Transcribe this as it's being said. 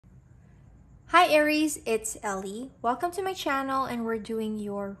Hi Aries, it's Ellie. Welcome to my channel and we're doing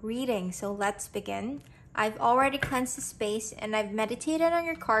your reading. So let's begin. I've already cleansed the space and I've meditated on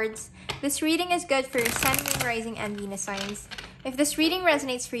your cards. This reading is good for your Sun, Moon, Rising, and Venus signs. If this reading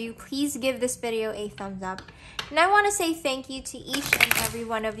resonates for you, please give this video a thumbs up. And I want to say thank you to each and every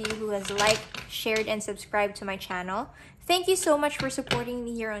one of you who has liked, shared, and subscribed to my channel. Thank you so much for supporting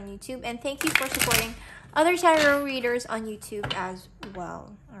me here on YouTube, and thank you for supporting other tarot readers on YouTube as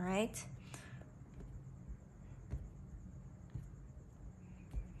well. All right.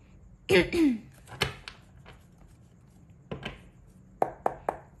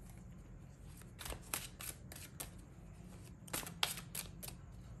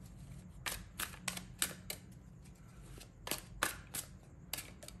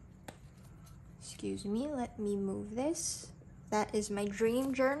 Excuse me, let me move this. That is my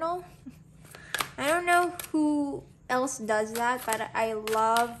dream journal. I don't know who else does that, but I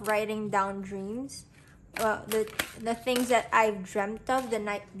love writing down dreams. Well, the things that I've dreamt of the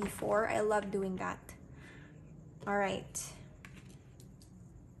night before. I love doing that. All right.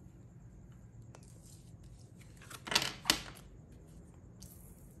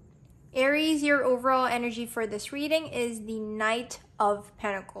 Aries, your overall energy for this reading is the Knight of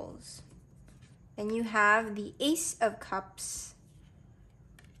Pentacles. Then you have the Ace of Cups,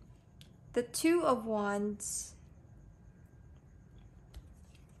 the Two of Wands,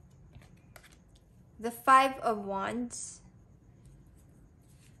 the Five of Wands.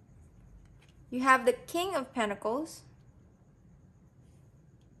 You have the King of Pentacles,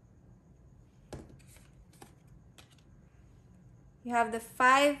 you have the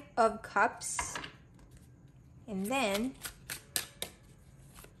Five of Cups, and then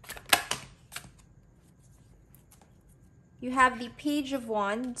you have the Page of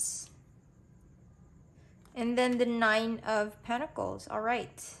Wands, and then the Nine of Pentacles. All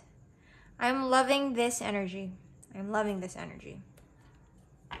right. I'm loving this energy. I'm loving this energy.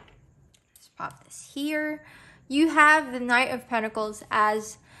 Let's pop this here. You have the Knight of Pentacles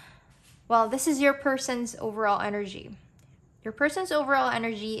as, well, this is your person's overall energy. Your person's overall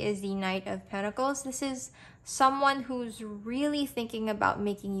energy is the Knight of Pentacles. This is someone who's really thinking about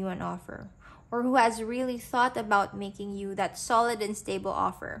making you an offer, or who has really thought about making you that solid and stable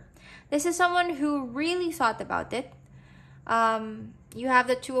offer. This is someone who really thought about it. You have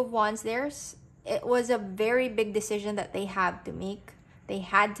the Two of Wands there. It was a very big decision that they had to make.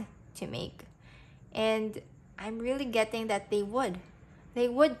 And I'm really getting that they would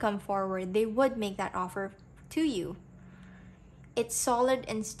come forward. They would make that offer to you. It's solid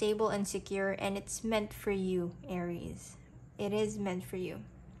and stable and secure, and it's meant for you, Aries. It is meant for you.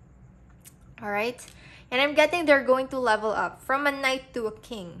 All right. And I'm getting they're going to level up from a knight to a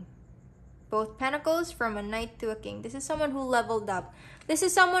king. Both pentacles, from a knight to a king. This is someone who leveled up. This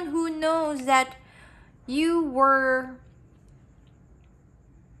is someone who knows that you were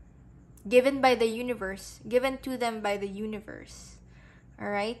given by the universe, given to them by the universe. All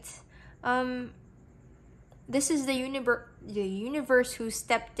right. This is the universe who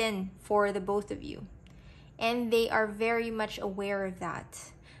stepped in for the both of you, and they are very much aware of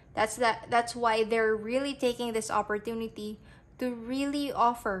that. That's why they're really taking this opportunity to really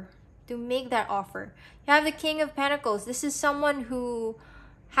offer, to make that offer. You have the King of Pentacles. This is someone who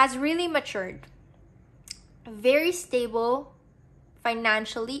has really matured, very stable,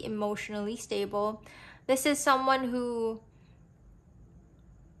 financially, emotionally stable. This is someone who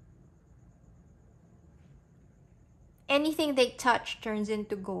anything they touch turns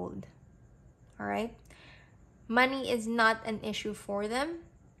into gold. All right? Money is not an issue for them.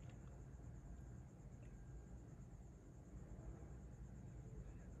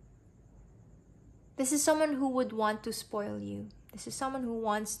 This is someone who would want to spoil you. This is someone who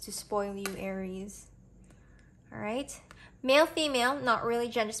wants to spoil you, Aries. All right? Male, female, not really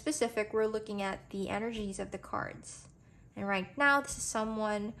gender specific. We're looking at the energies of the cards. And right now, this is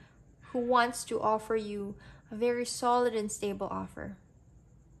someone who wants to offer you a very solid and stable offer.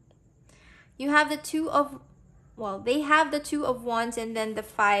 You have the they have the Two of Wands and then the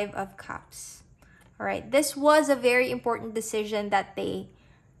Five of Cups. All right? This was a very important decision that they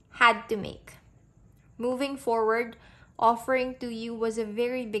had to make. Moving forward, offering to you was a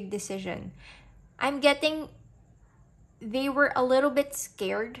very big decision. I'm getting they were a little bit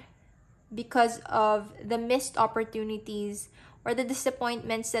scared because of the missed opportunities or the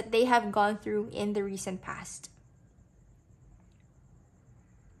disappointments that they have gone through in the recent past.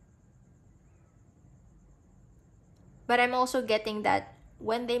 But I'm also getting that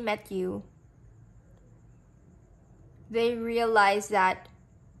when they met you, they realized that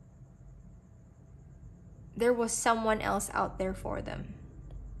there was someone else out there for them.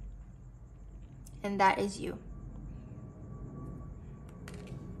 And that is you.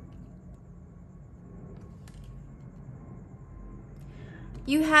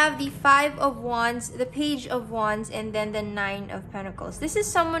 You have the Five of Wands, the Page of Wands, and then the Nine of Pentacles. This is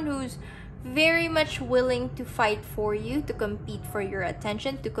someone who's very much willing to fight for you, to compete for your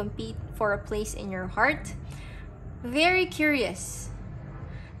attention, to compete for a place in your heart. Very curious.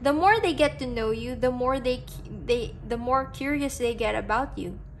 The more they get to know you, the more the more curious they get about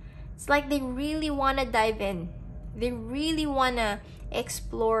you. It's like they really want to dive in. They really want to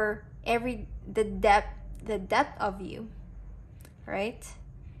explore the depth of you, right?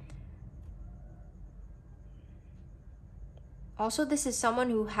 Also, this is someone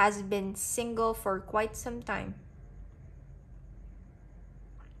who has been single for quite some time.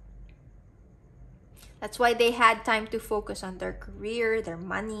 That's why they had time to focus on their career, their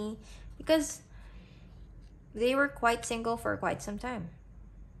money, because they were quite single for quite some time.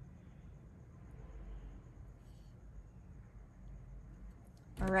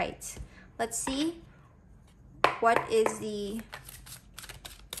 All right, let's see what is the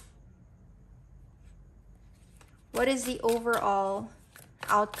overall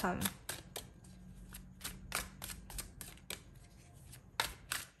outcome.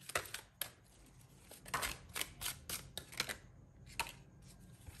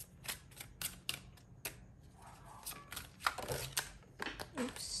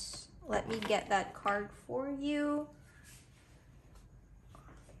 Oops, let me get that card for you.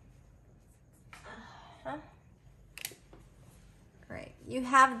 Right, you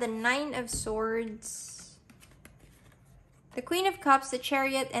have the Nine of Swords, the Queen of Cups, the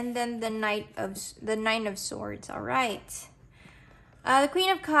Chariot, and then the Nine of Swords. All right. The Queen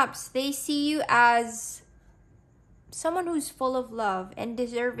of Cups, they see you as someone who's full of love and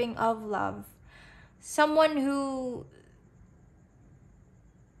deserving of love. Someone who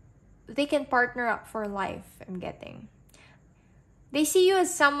they can partner up for life, I'm getting. They see you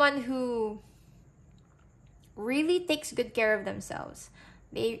as someone who really takes good care of themselves.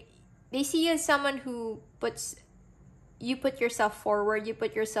 They see you as someone who you put yourself forward, you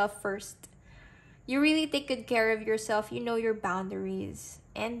put yourself first. You really take good care of yourself, you know your boundaries,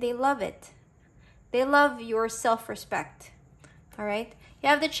 and they love it. They love your self-respect. All right? You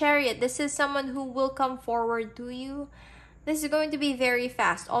have the Chariot. This is someone who will come forward to you. This is going to be very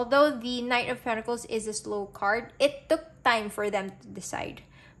fast. Although the Knight of Pentacles is a slow card, it took time for them to decide.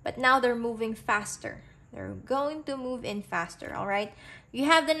 But now they're moving faster. They're going to move in faster, all right? You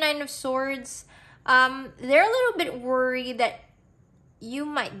have the Nine of Swords. They're a little bit worried that you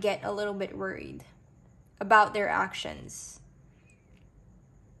might get a little bit worried about their actions.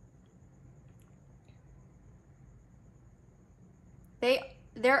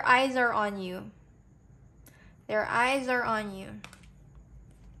 Their eyes are on you. Their eyes are on you.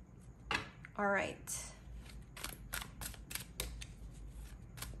 All right.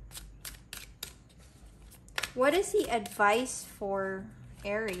 What is the advice for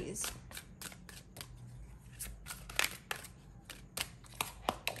Aries?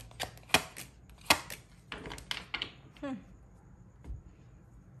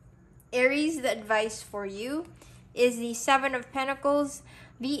 Aries, the advice for you is the Seven of Pentacles,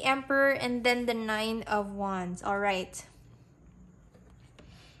 the Emperor, and then the Nine of Wands. All right.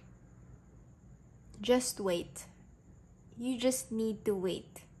 Just wait. You just need to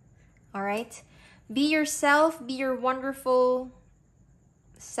wait. All right? Be yourself. Be your wonderful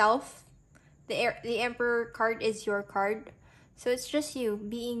self. The Emperor card is your card. So it's just you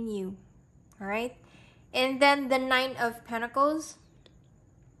being you. All right? And then the Nine of Pentacles.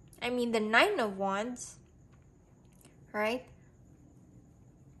 The Nine of Wands. All right?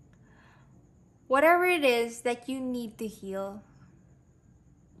 Whatever it is that you need to heal,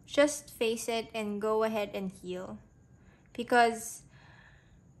 just face it and go ahead and heal. Because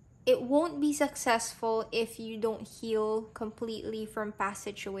it won't be successful if you don't heal completely from past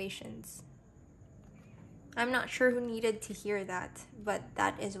situations. I'm not sure who needed to hear that, but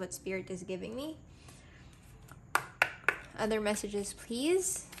that is what Spirit is giving me. Other messages,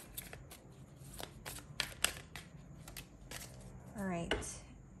 please. All right.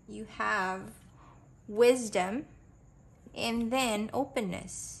 You have Wisdom and then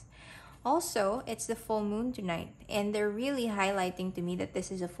Openness. Also, it's the full moon tonight, and they're really highlighting to me that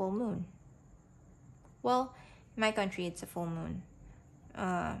this is a full moon. Well, in my country, it's a full moon.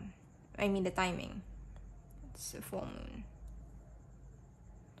 The timing. It's a full moon.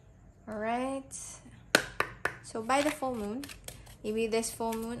 All right. So by the full moon, maybe this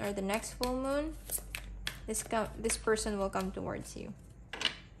full moon or the next full moon, this person will come towards you.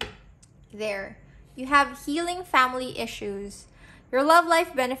 There. You have healing family issues. Your love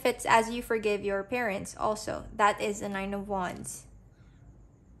life benefits as you forgive your parents also. That is the Nine of Wands.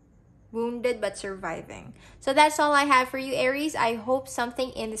 Wounded but surviving. So that's all I have for you, Aries. I hope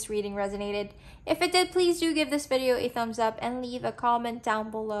something in this reading resonated. If it did, please do give this video a thumbs up and leave a comment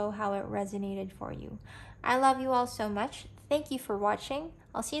down below how it resonated for you. I love you all so much. Thank you for watching.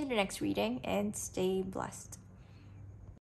 I'll see you in the next reading and stay blessed.